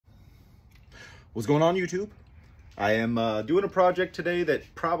What's going on, YouTube? I am doing a project today that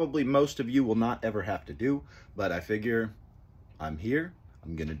probably most of you will not ever have to do, but I figure I'm here,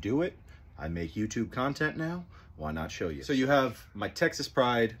 I'm gonna do it. I make YouTube content now, why not show you? So you have my Texas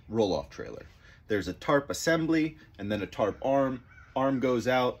Pride roll-off trailer. There's a tarp assembly and then a tarp arm. Arm goes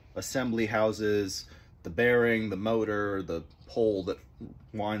out, assembly houses the bearing, the motor, the pole that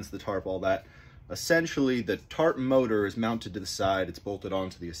winds the tarp, all that. Essentially, the tarp motor is mounted to the side, it's bolted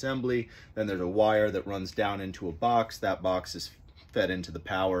onto the assembly, then there's a wire that runs down into a box. That box is fed into the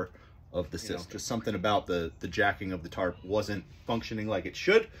power of the system. Just something about the jacking of the tarp wasn't functioning like it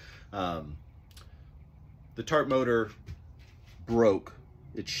should. The tarp motor broke.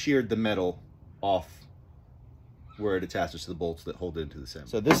 It sheared the metal off where it attaches to the bolts that hold it into the assembly.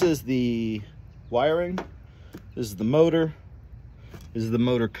 So this is the wiring, this is the motor, this is the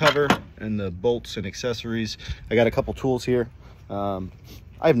motor cover and the bolts and accessories. I got a couple tools here.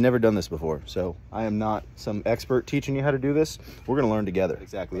 I've never done this before, so I am not some expert teaching you how to do this. We're gonna learn together.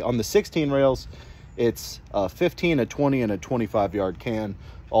 Exactly. On the 16 rails, it's a 15, a 20, and a 25-yard can,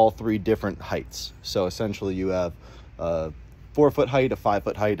 all three different heights. So essentially you have a 4-foot height, a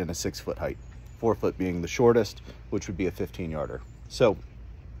 5-foot height, and a 6-foot height. 4-foot being the shortest, which would be a 15-yarder. So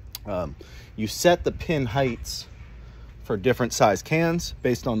you set the pin heights for different size cans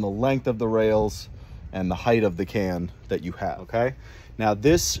based on the length of the rails and the height of the can that you have, okay? Now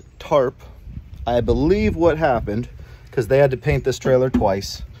this tarp, I believe what happened, because they had to paint this trailer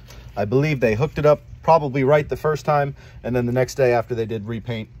twice, I believe they hooked it up probably right the first time, and then the next day after they did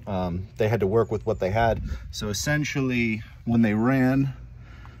repaint, they had to work with what they had. So essentially, when they ran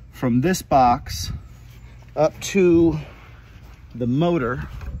from this box up to the motor,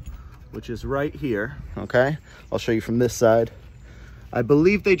 which is right here, okay? I'll show you from this side. I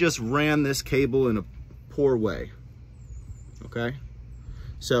believe they just ran this cable in a poor way, okay?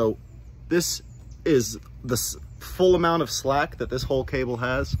 So this is the full amount of slack that this whole cable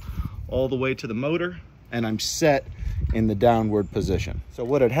has all the way to the motor, and I'm set in the downward position. So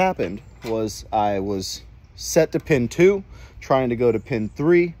what had happened was I was set to pin 2, trying to go to pin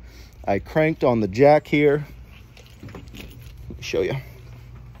 3. I cranked on the jack here. Let me show you.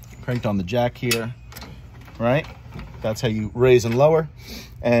 Cranked on the jack here, right? That's how you raise and lower.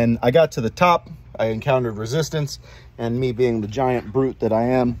 And I got to the top, I encountered resistance, and me being the giant brute that I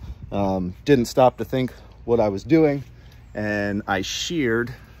am, didn't stop to think what I was doing, and I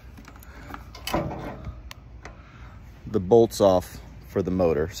sheared the bolts off for the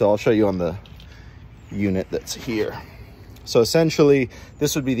motor. So I'll show you on the unit that's here. So essentially,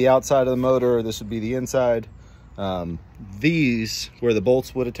 this would be the outside of the motor, this would be the inside. These, where the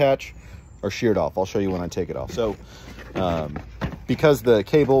bolts would attach, are sheared off. I'll show you when I take it off. So because the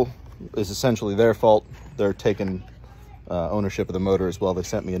cable is essentially their fault, they're taking ownership of the motor as well. They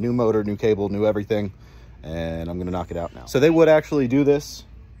sent me a new motor, new cable, new everything, and I'm gonna knock it out now. So they would actually do this,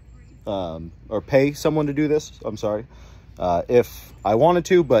 or pay someone to do this, I'm sorry, if I wanted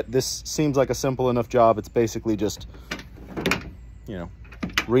to, but this seems like a simple enough job. It's basically just, you know,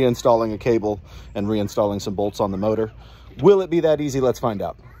 reinstalling a cable and reinstalling some bolts on the motor. Will it be that easy? Let's find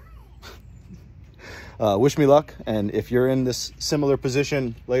out. Wish me luck, and if you're in this similar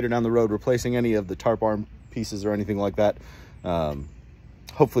position later down the road, replacing any of the tarp arm pieces or anything like that,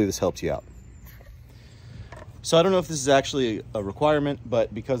 hopefully this helps you out. So I don't know if this is actually a requirement,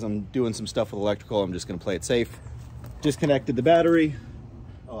 but because I'm doing some stuff with electrical, I'm just going to play it safe. Disconnected the battery.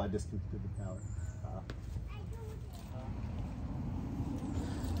 Oh, I disconnected the power.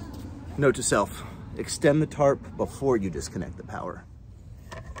 Note to self, extend the tarp before you disconnect the power.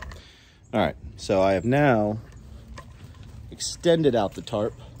 All right, so I have now extended out the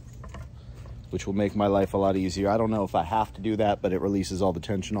tarp, which will make my life a lot easier. I don't know if I have to do that, but it releases all the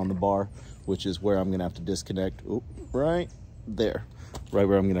tension on the bar, which is where I'm gonna have to disconnect, right there, right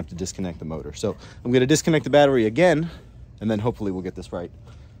where I'm gonna have to disconnect the motor. So I'm gonna disconnect the battery again, and then hopefully we'll get this right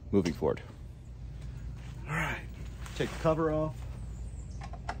moving forward. All right, take the cover off.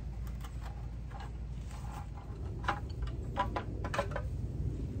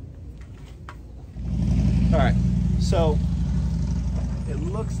 All right, so it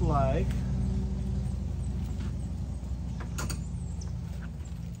looks like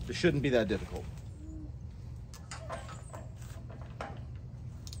it shouldn't be that difficult.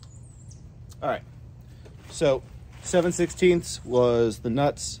 All right, so 7/16 was the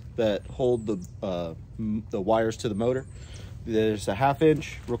nuts that hold the wires to the motor. There's a 1/2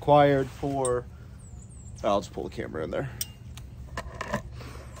 inch required for, I'll just pull the camera in there.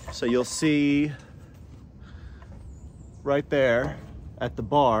 So you'll see right there at the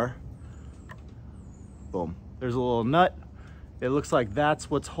bar, boom, there's a little nut. It looks like that's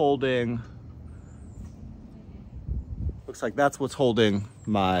what's holding Looks like that's what's holding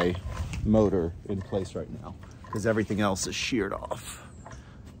my motor in place right now, because everything else is sheared off.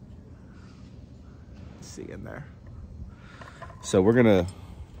 Let's see in there. So we're gonna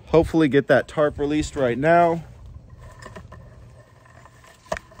hopefully get that tarp released right now.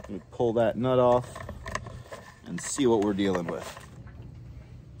 Let me pull that nut off and see what we're dealing with.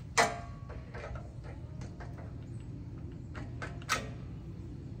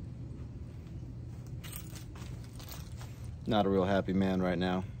 Not a real happy man right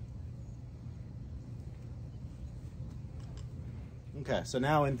now. Okay, so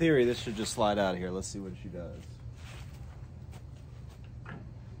now in theory, this should just slide out of here. Let's see what she does.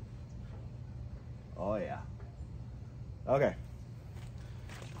 Oh yeah. Okay.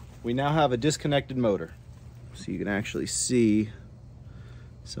 We now have a disconnected motor. So you can actually see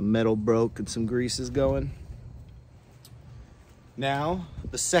some metal broke and some grease is going. Now,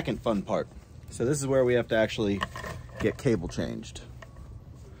 the second fun part. So this is where we have to actually get cable changed.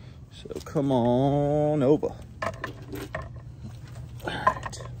 So come on over. All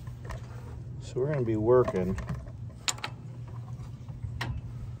right. So we're gonna be working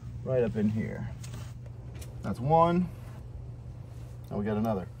right up in here. That's one. Now we got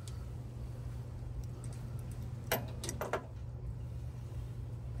another.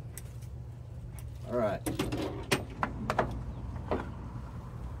 All right.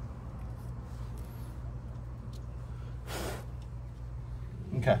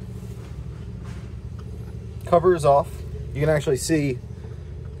 Okay. Cover is off. You can actually see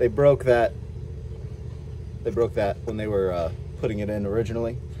they broke that. They broke that when they were putting it in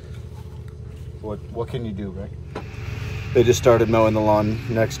originally. What can you do, Rick? They just started mowing the lawn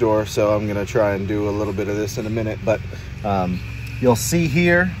next door, so I'm gonna try and do a little bit of this in a minute. But you'll see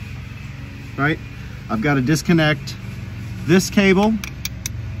here, right? I've got to disconnect this cable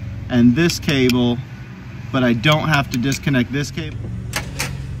and this cable, but I don't have to disconnect this cable.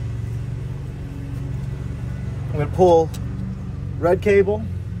 I'm gonna pull red cable,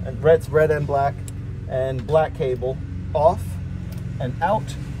 and red's red and black cable off and out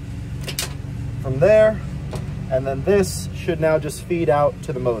from there, and then this should now just feed out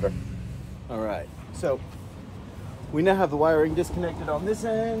to the motor. All right, so we now have the wiring disconnected on this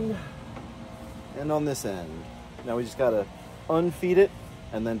end and on this end. Now we just gotta unfeed it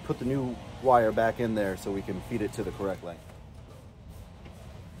and then put the new wire back in there so we can feed it to the correct length.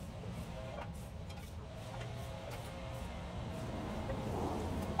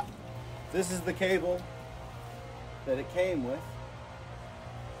 This is the cable that it came with.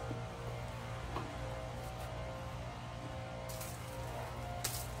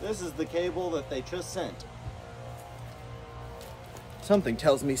 This is the cable that they just sent. Something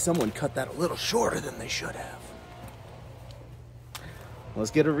tells me someone cut that a little shorter than they should have.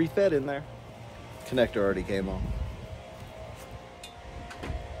 Let's get it refed in there. Connector already came on.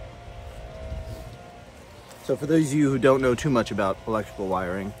 So for those of you who don't know too much about electrical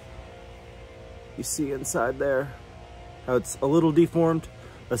wiring, you see inside there how it's a little deformed.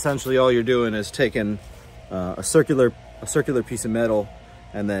 Essentially all you're doing is taking a circular piece of metal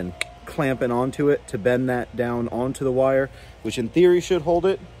and then clamping onto it to bend that down onto the wire, which in theory should hold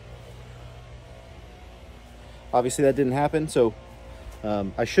it. Obviously that didn't happen, so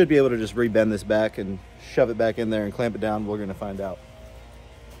I should be able to just rebend this back and shove it back in there and clamp it down. We're gonna find out.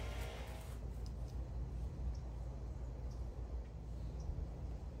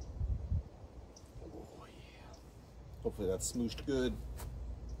 Oh yeah. Hopefully that's smooshed good.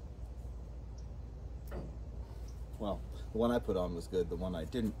 Well, the one I put on was good. The one I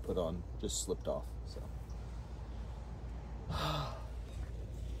didn't put on just slipped off. So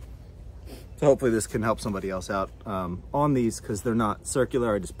hopefully this can help somebody else out. On these, because they're not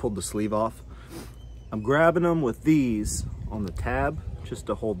circular, I just pulled the sleeve off. I'm grabbing them with these on the tab just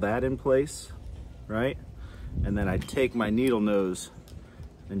to hold that in place, right? And then I take my needle nose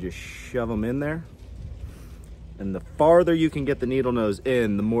and just shove them in there. And the farther you can get the needle nose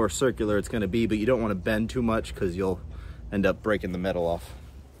in, the more circular it's gonna be, but you don't wanna bend too much because you'll end up breaking the metal off.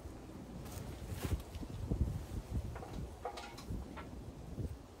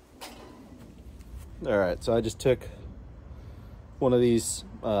 All right, so I just took one of these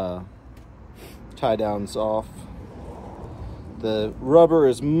tie downs off. The rubber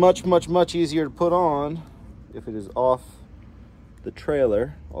is much easier to put on if it is off the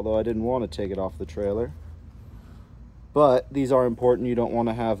trailer, although I didn't want to take it off the trailer. But these are important. You don't want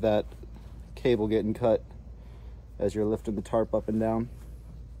to have that cable getting cut as you're lifting the tarp up and down.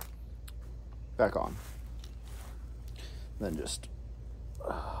 Back on. Then just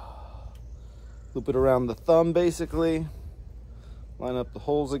loop it around the thumb basically. Line up the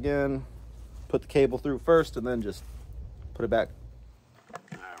holes again. Put the cable through first and then just put it back.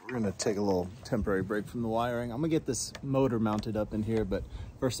 All right, we're gonna take a little temporary break from the wiring. I'm gonna get this motor mounted up in here, but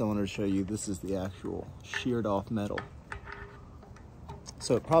first I wanted to show you, this is the actual sheared off metal.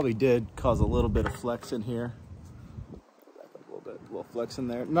 So it probably did cause a little bit of flex in here. A little flex in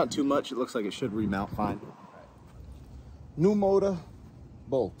there. Not too much, it looks like it should remount fine. Right. New motor,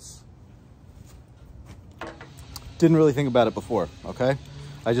 bolts. Didn't really think about it before, okay?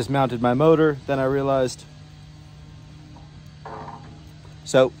 I just mounted my motor, then I realized.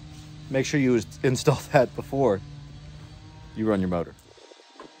 So make sure you install that before you run your motor.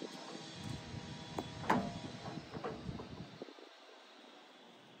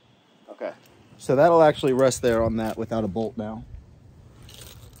 Okay, so that'll actually rest there on that without a bolt now.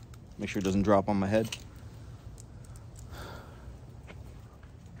 Make sure it doesn't drop on my head.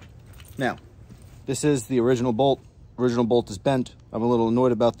 Now, this is the original bolt. Original bolt is bent. I'm a little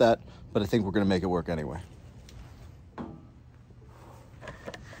annoyed about that, but I think we're gonna make it work anyway.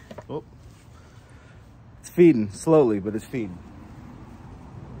 Oh, it's feeding slowly, but it's feeding.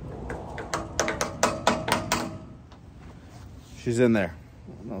 She's in there.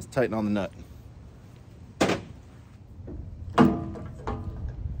 Now let's tighten on the nut.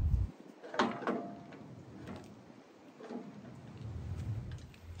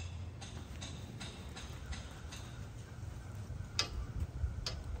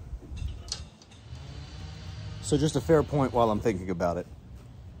 So just a fair point while I'm thinking about it.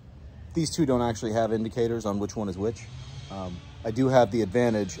 These two don't actually have indicators on which one is which. I do have the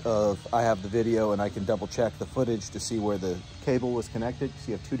advantage of, I have the video and I can double check the footage to see where the cable was connected. So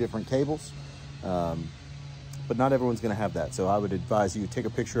you have two different cables, but not everyone's gonna have that. So I would advise you take a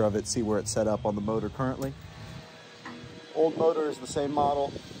picture of it, see where it's set up on the motor currently. Old motor is the same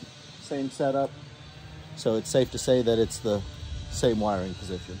model, same setup. So it's safe to say that it's the same wiring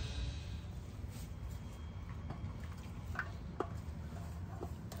position.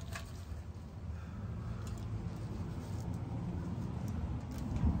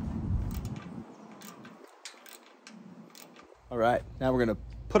 All right, now we're gonna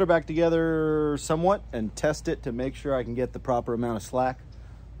put her back together somewhat and test it to make sure I can get the proper amount of slack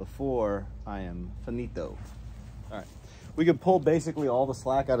before I am finito. All right, we can pull basically all the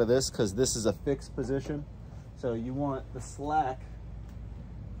slack out of this because this is a fixed position. So you want the slack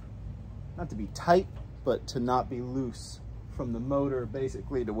not to be tight, but to not be loose from the motor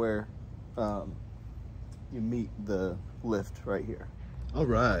basically to where you meet the lift right here. All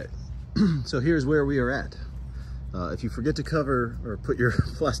right, so here's where we are at. If you forget to cover or put your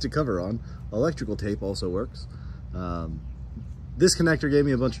plastic cover on, electrical tape also works. This connector gave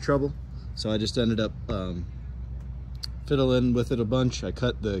me a bunch of trouble, so I just ended up fiddling with it a bunch. I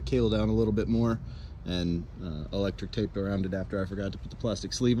cut the cable down a little bit more and electric taped around it after I forgot to put the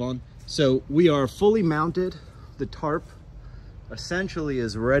plastic sleeve on. So we are fully mounted. The tarp essentially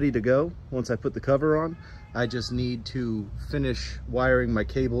is ready to go once I put the cover on. I just need to finish wiring my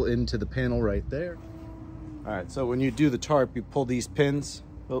cable into the panel right there. All right, so when you do the tarp, you pull these pins,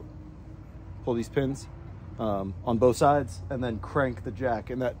 on both sides, and then crank the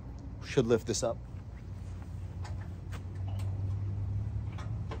jack, and that should lift this up.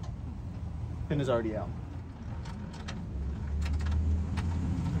 Pin is already out.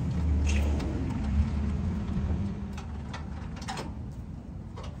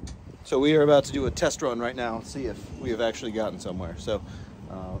 So we are about to do a test run right now, see if we have actually gotten somewhere. So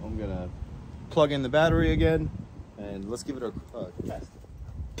I'm gonna plug in the battery again, and let's give it a test.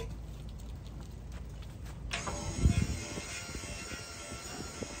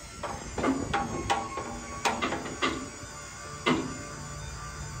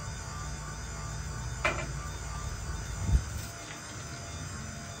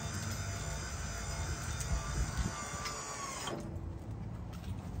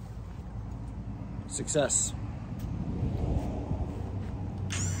 Success.